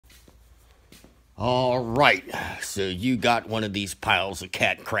All right, so you got one of these piles of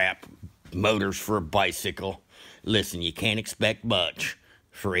cat crap motors for a bicycle. Listen, you can't expect much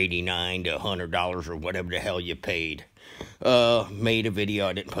for $89 to $100 or whatever the hell you paid. Made a video,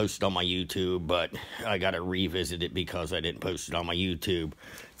 I didn't post it on my YouTube, but I gotta revisit it because I didn't post it on my YouTube.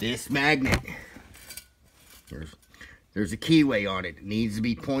 This magnet, there's a keyway on it. It needs to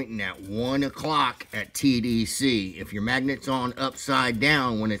be pointing at 1 o'clock at TDC. If your magnet's on upside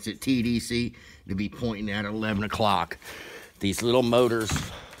down when it's at TDC, it'll be pointing at 11 o'clock. These little motors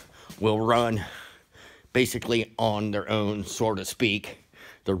will run basically on their own, so to speak.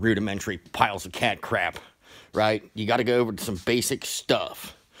 They're rudimentary piles of cat crap, right? You got to go over to some basic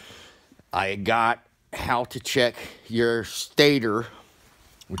stuff. I got how to check your stator,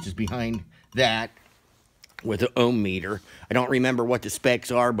 which is behind that, with an ohm meter. I don't remember what the specs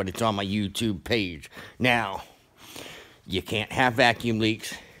are, but it's on my YouTube page. Now, you can't have vacuum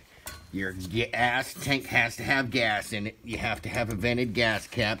leaks. Your gas tank has to have gas in it. You have to have a vented gas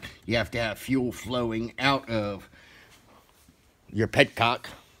cap. You have to have fuel flowing out of your petcock.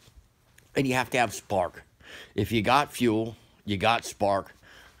 And you have to have spark. If you got fuel, you got spark,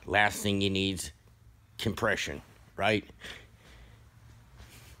 last thing you need's compression, right?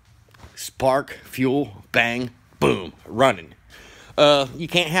 Spark, fuel, bang, boom, running. You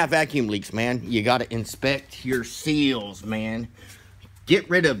can't have vacuum leaks, man. You got to inspect your seals, man. Get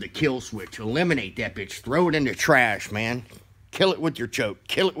rid of the kill switch. Eliminate that bitch. Throw it in the trash, man. Kill it with your choke.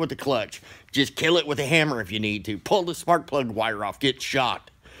 Kill it with the clutch. Just kill it with a hammer if you need to. Pull the spark plug wire off. Get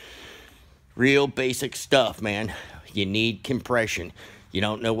shot. Real basic stuff, man. You need compression. You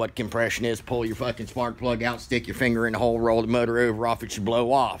don't know what compression is, pull your fucking spark plug out, stick your finger in the hole, roll the motor over off, it should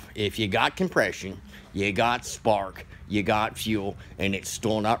blow off. If you got compression, you got spark, you got fuel, and it's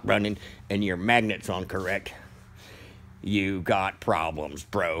still not running, and your magnet's on correct, you got problems,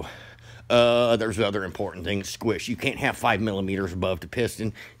 bro. There's other important things. Squish. You can't have 5 millimeters above the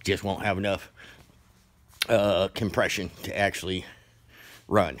piston. Just won't have enough compression to actually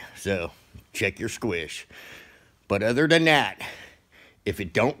run. So, check your squish. But other than that, if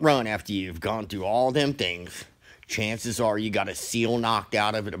it don't run after you've gone through all them things, chances are you got a seal knocked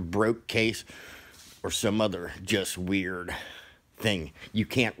out of it, a broke case, or some other just weird thing. You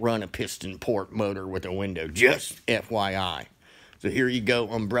can't run a piston port motor with a window, just FYI. So here you go,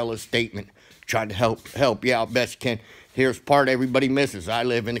 umbrella statement. Trying to help you out best you can. Here's part everybody misses. I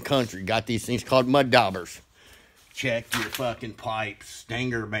live in the country. Got these things called mud daubers. Check your fucking pipe.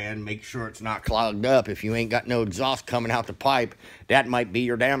 Stinger, man. Make sure it's not clogged up. If you ain't got no exhaust coming out the pipe, that might be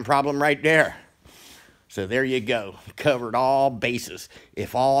your damn problem right there. So there you go. Covered all bases.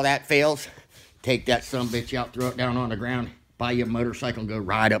 If all that fails, take that sumbitch out, throw it down on the ground, buy you a motorcycle, and go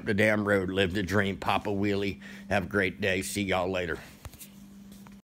ride up the damn road. Live the dream. Pop a wheelie. Have a great day. See y'all later.